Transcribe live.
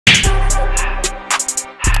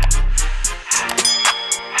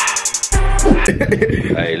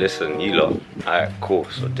Hey, listen, you lot. Alright, cool.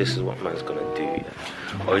 So this is what man's gonna do. Yeah?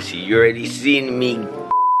 Obviously, you already seen me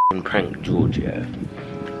prank George. Yeah,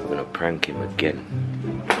 I'm gonna prank him again.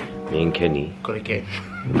 Me and Kenny. Gonna get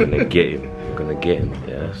him. Gonna get him. Gonna get him.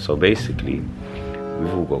 Yeah. So basically,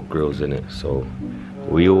 we've all got grills in it. So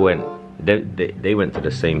we all went. They went to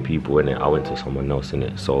the same people in it. I went to someone else in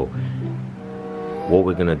it. So what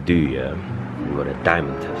we're gonna do? Yeah, we got a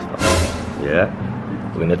diamond tester. Yeah.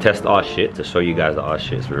 We're gonna test our shit to show you guys that our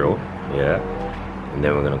shit's real, yeah. And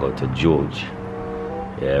then we're gonna go to George,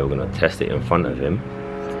 yeah. We're gonna test it in front of him,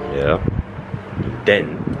 yeah. And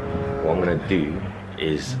then what I'm gonna do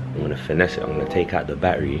is I'm gonna finesse it. I'm gonna take out the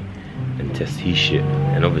battery and test his shit.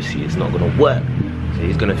 And obviously it's not gonna work, so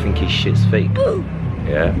he's gonna think his shit's fake,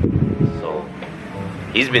 yeah. So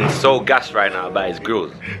he's been so gassed right now about his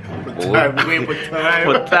grills.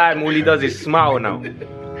 For time, all he does is smile now.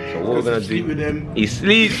 So what we're gonna do? He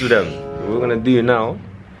sleeps with them. So what we're gonna do now?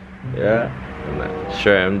 Yeah, I'm gonna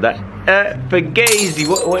show him that. Fugazi.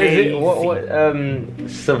 What is it? What?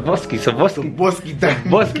 Savoski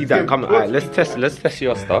Dan. Come on. Alright, let's test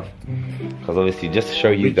your stuff. Because obviously, just to show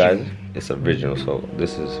you guys, it's original. So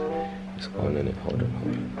this is. It's on in it. Hold on.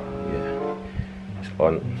 Yeah. It's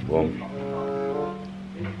on. Boom.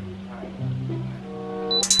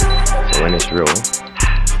 So when it's real,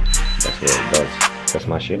 that's what it does. That's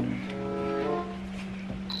my shit. No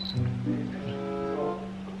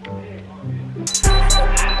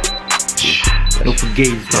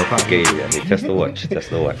Fugazi stuff. No Fugazi. Yeah. Test the watch. Test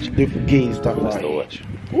the watch. No Fugazi stuff. Test the watch.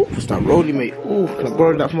 Ooh, start rolling, mate. Ooh, can I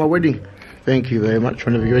borrow that for my wedding? Thank you very much.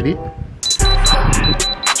 Whenever you're ready.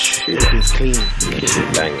 Shit, it's clean.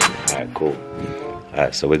 Shit banging. Alright, cool.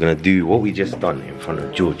 Alright, so we're gonna do what we just done in front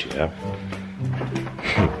of George, yeah?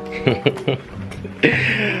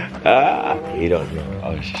 He don't know.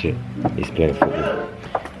 Oh shit, he's playing football.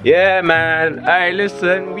 Yeah, man. Alright,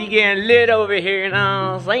 listen, we getting lit over here, you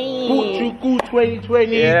know what I'm saying? Portugal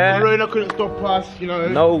 2020. Yeah. Corona couldn't stop us, you know.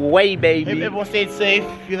 No way, baby. Everyone stayed safe,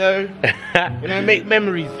 you know. You know, make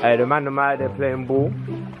memories. Hey, the man out there playing ball.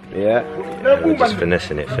 Yeah. We're just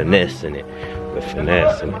finessing it. We're finessing it.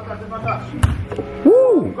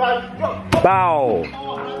 Woo! Bow.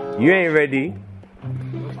 You ain't ready.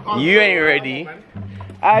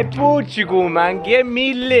 Hey, Portugal, man, get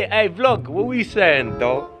me lit. Hey, vlog, what we saying,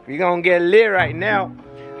 though? We gonna get lit right now.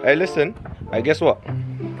 Hey, listen. Hey, guess what?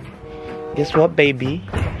 Guess what, baby?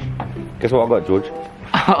 Guess what I got, George?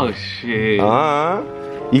 Oh, shit.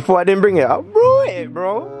 You thought I didn't bring it? I brought it,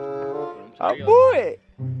 bro. I brought it.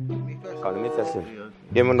 Go on, let me test him.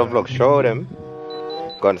 Get him on the vlog. Show them.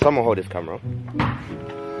 Go on, someone hold this camera. You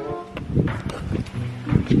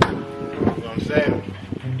know what I'm saying?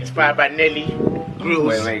 Inspired by Nelly.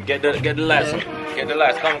 Grills. Wait, get the lights. Get the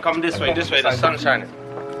lights. Come this way. The sun's shining.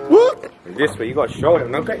 What? This way, you gotta show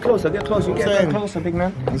them. Now get closer. You get closer, big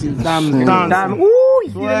man. You see the diamonds dancing. Ooh, you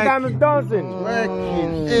see the diamonds dancing.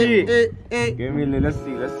 Hey. Give me a little. Let's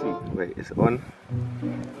see. Wait, it's on.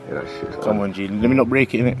 Yeah, that shit's on. Come on, G. Let me not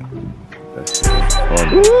break it, innit? That's on.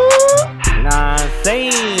 You know what I'm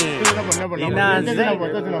saying? You know what I'm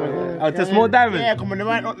saying? Oh, just more diamonds? Yeah, come on, they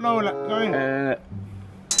might not know. Like,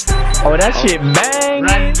 Oh, that shit bang.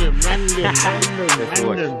 Random.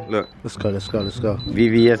 Look. Let's go.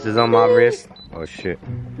 VVS is on my wrist. Oh shit.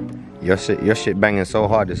 Your shit banging so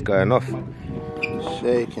hard it's going off.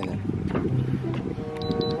 Shaking it.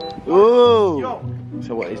 Ooh.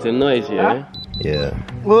 So what is the noise, yeah? Yeah.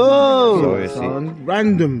 Whoa. So son.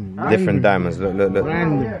 Random. Different diamonds. Look.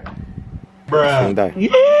 Random. Bruh.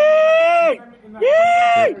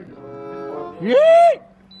 Yeah.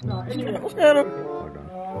 What's going on?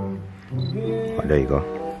 Oh, there you go.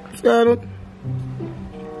 What's going on?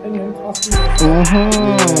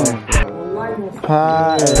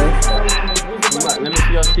 Hi. Let me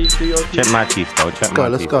see your teeth. Check my teeth though.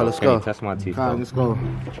 Let's go. Test my teeth. Come, let's go.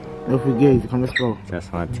 No Fugazi, come, let's go.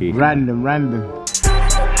 Test my teeth. Random.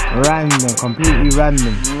 Completely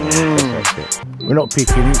random. We're not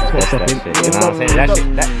picking. That's that shit. You know what I'm saying?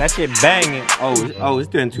 That shit banging. Oh, it's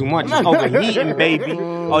doing too much. It's overheating, baby.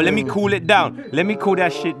 Oh, let me cool it down. Let me cool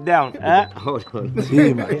that shit down. Hold on.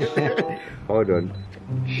 Hold on.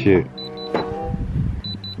 Shit.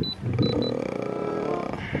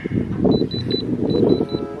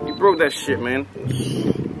 You broke that shit, man.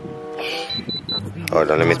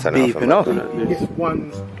 Hold on, let me turn it off. This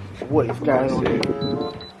one's what is going on.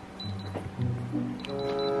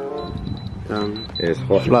 It's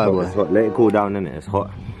hot. It's hot. Let it cool down, innit? It's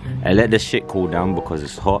hot. Hey, let the shit cool down because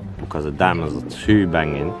it's hot. Because the diamonds are too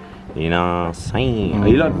banging. You know what I'm saying? Are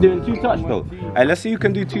you like doing 2 touch though? Hey, let's see who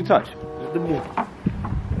can do 2 touch.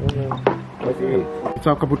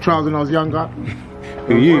 Took a couple trials when I was younger.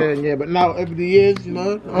 Who you? Yeah, but now over the years, you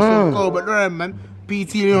know, I'm so cold, but no, man.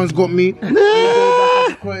 PT Leon's got me. Go back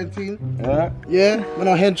to quarantine. Yeah, when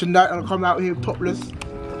I henching that, I'll come out here topless.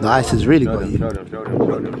 The ice has really got you. Show them.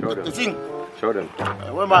 The thing. Show them.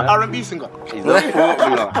 What am I, R&B singer? He's a pork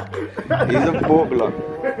block. He's a pork block.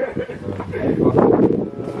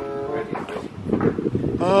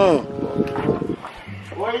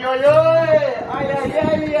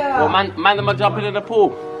 Well, man, am I jumping in the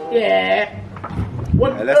pool? Yeah.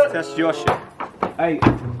 Hey, let's test your shit. Hey.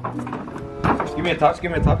 Just give me a touch,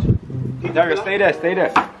 Dario, stay there.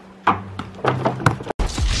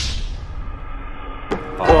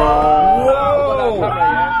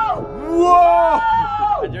 Whoa!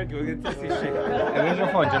 I'm joking, we're gonna test this shit. Hey, where's your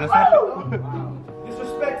phone? Do you understand?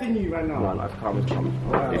 Disrespecting you right now. No, it's coming.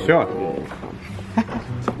 You sure?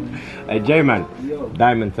 Hey, J-Man.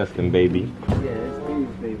 Diamond testing, baby. Yeah, it's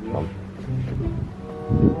baby. Come.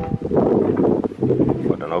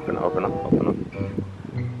 Hold on, open up.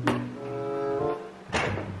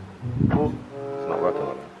 Oh, it's not working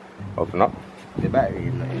like that. Open up. The battery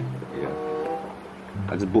is like, Yeah.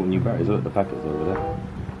 I just bought new batteries. Look, the packet's over there.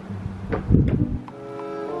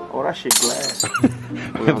 oh, that shit glass.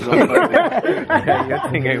 Your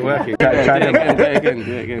thing ain't working. Try it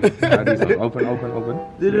again. Try this one. Open.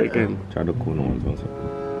 Do it again. Try the corner ones also.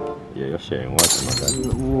 Yeah, your shit ain't working, my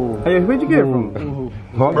guy. Hey, where'd you get it from?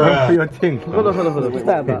 What going for your thing? Hold on. What's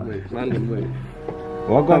that about?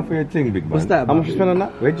 What going for your thing, big man? What's that about? How much you spend on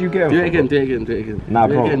that? Where'd you get Do them it again. Nah,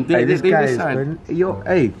 bro. Hey, this guy is... Yo,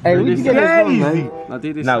 hey, Where'd you get that from, man?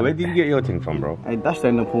 Nah, where did you get your thing from, bro? Hey, that's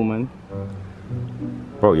in the pool, man.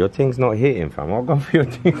 Bro, your thing's not hitting, fam. What going for your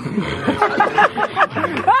thing?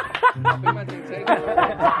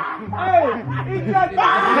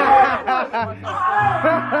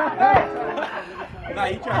 Nah,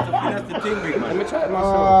 he tried to finesse the thing, big man. Let me try it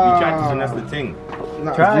myself. He tried to finesse the thing.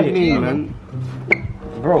 Try it, man.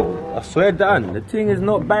 Bro, I swear down, the thing is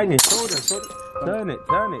not banging. Turn it,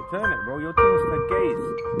 bro. Your thing's for gays.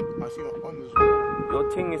 Your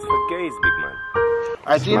thing is for gays, big man.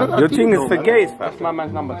 Your thing is for gays, fam. That's my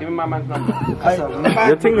man's number. Give me my man's number.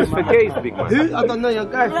 Your thing is for gays, big man. Who? I don't know your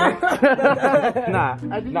guy, fam.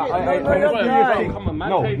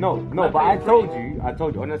 No, but I told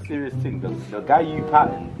you on a serious thing, the guy you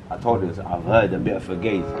patterned, I told us, I've heard a bit of for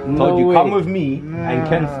gays. Told you, come with me and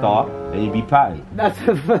Ken Star and you be patterned. That's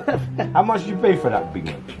the first. How much you pay for that, big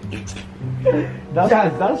man?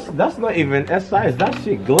 That's not even S size, that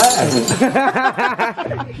shit glass.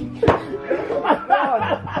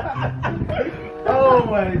 Oh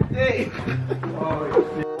my day.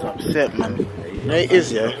 It's upset, man. Yeah, it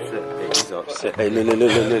is, yeah. He's upset. Hey, look,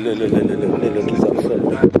 he's upset.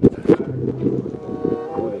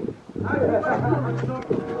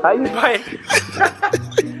 How you buying?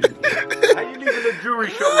 How you leaving the jewelry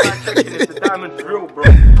shop without checking if the diamond's real, bro?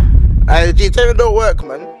 Hey, G, tell me it don't work,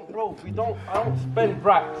 man. Bro, I don't spend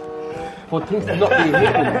racks for things to not be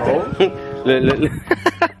hitting, bro. Look.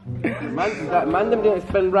 Man, them didn't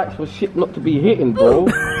spend racks for shit not to be hitting, bro.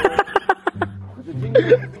 The thing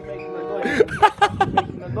is making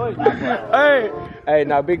a noise. Hey,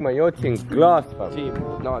 now big man, your thing's glass, fam. Gee,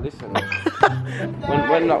 no, listen.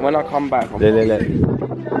 when I come back, I'm Look.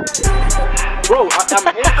 bro, I'm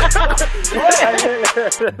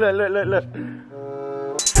Look.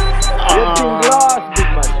 Your thing glass, big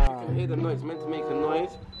man. You can hear the noise. It's meant to make a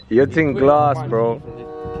noise. Your thing glass, bro.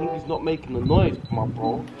 The thing is not making a noise, my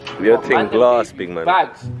bro. Your thing glass, big man.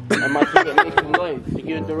 Bags. And my thing is making noise. You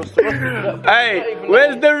give the restaurant. Hey,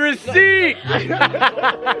 where's the receipt?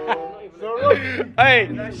 Hey,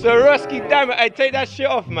 Swarovski, damn it. Hey, take that shit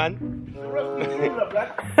off, man.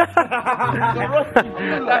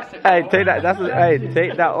 Hey, take that.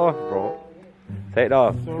 Take that off, bro. Take that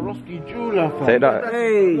off. Swarovski jeweler, fam. Take that.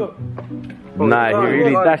 Hey. Nah, he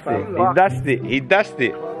really dashed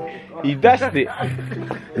it.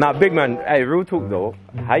 Nah, big man. Hey, real talk though.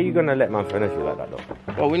 How you gonna let man finish you like that though?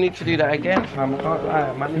 Well, we need to do that again, fam. I can't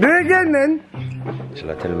lie, man. Do it again, then.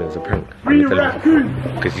 Shall I tell him it was a prank? Free raccoon.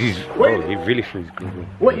 Because he really feels good.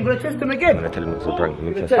 What, you gonna test him I'm again? gonna tell him it's a prank. Let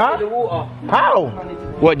me test Huh? The water. How?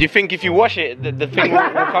 What, do you think if you wash it, the thing will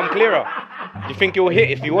come clearer? Do you think it will hit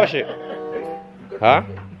if you wash it? Huh?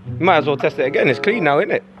 You might as well test it again. It's clean now,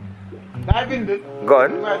 isn't it? Dive in, dude. Go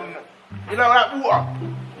on. You know that water?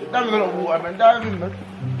 Dive in the water, man. Dive in, man.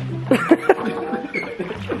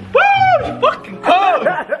 Woo! It's fucking cold!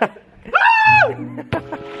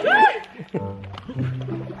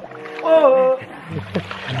 Oh.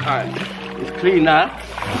 Alright, it's clean now.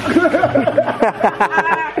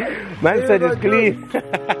 Man said it's clean.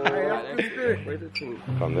 Where's the thing?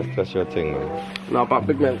 Come, let's test your thing, man. No, but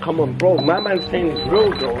big man, come on, bro. My man's saying it's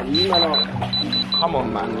real, though. You man are... Come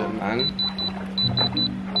on, man.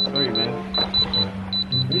 Sorry, man.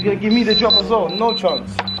 You gonna give me the job as well? No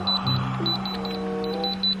chance.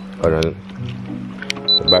 Hold on.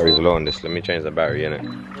 The battery's low on this. Let me change the battery, innit?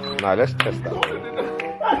 Nah, let's test that.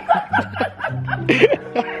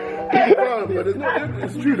 But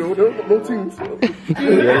it's true though, there are no things.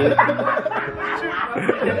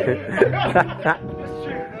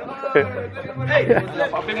 Hey,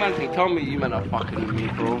 a big man thing, tell me you man are fucking with me,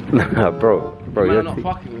 bro. Nah, bro, You're not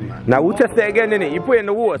fucking with me, man. Now we'll test it again, innit? You put it in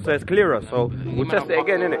the water so it's clearer, so we'll test it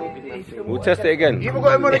again, innit? We'll test it again. You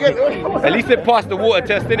got him on again. At least it passed the water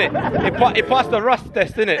test, innit? It passed the rust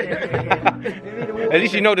test, innit? At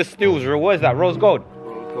least you know the steel's real. What is that? Rose gold?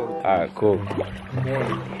 Alright, cool.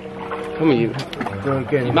 Come on, you. Go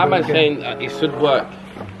again. My man's saying it should work,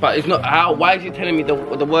 but it's not. How? Why is he telling me the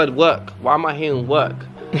word work? Why am I hearing work?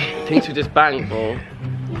 Things should just bang, bro.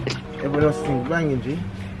 Everyone else thinks banging, G.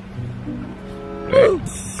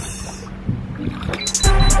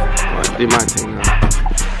 Alright, do my thing now.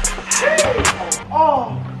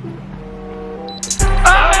 Oh!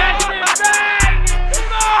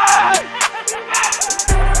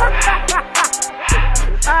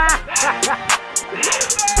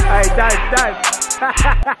 Hey, dive.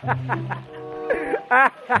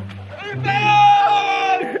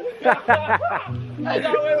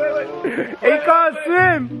 Wait. He can't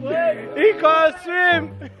swim. He can't swim.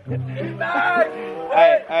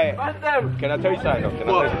 Hey. Can I tell you something? Can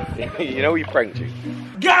I tell you? You know we pranked you.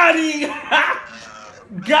 Got him!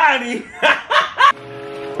 Got him!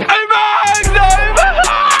 Hey man!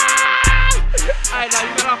 Hey, now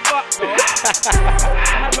you better fuck, bro.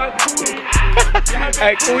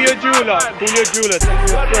 Hey, call your jeweler. Tell me you're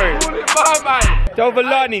sorry. Tell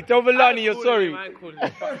Valani you're sorry.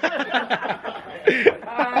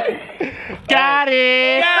 Got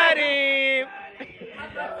him!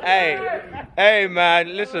 Hey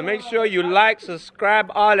man, listen, make sure you like,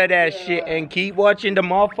 subscribe, all of that shit, and keep watching the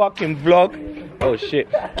motherfucking vlog. Oh shit.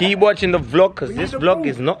 Keep watching the vlog, cause this vlog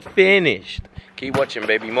is not finished. Keep watching,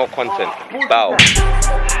 baby, more content. Bow.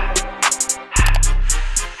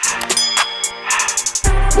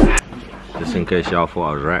 Just in case y'all thought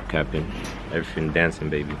I was rap capping. Everything dancing,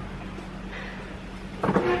 baby.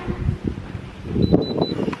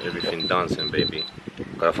 Everything dancing, baby.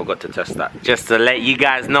 But I forgot to test that. Just to let you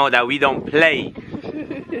guys know that we don't play.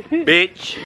 Bitch.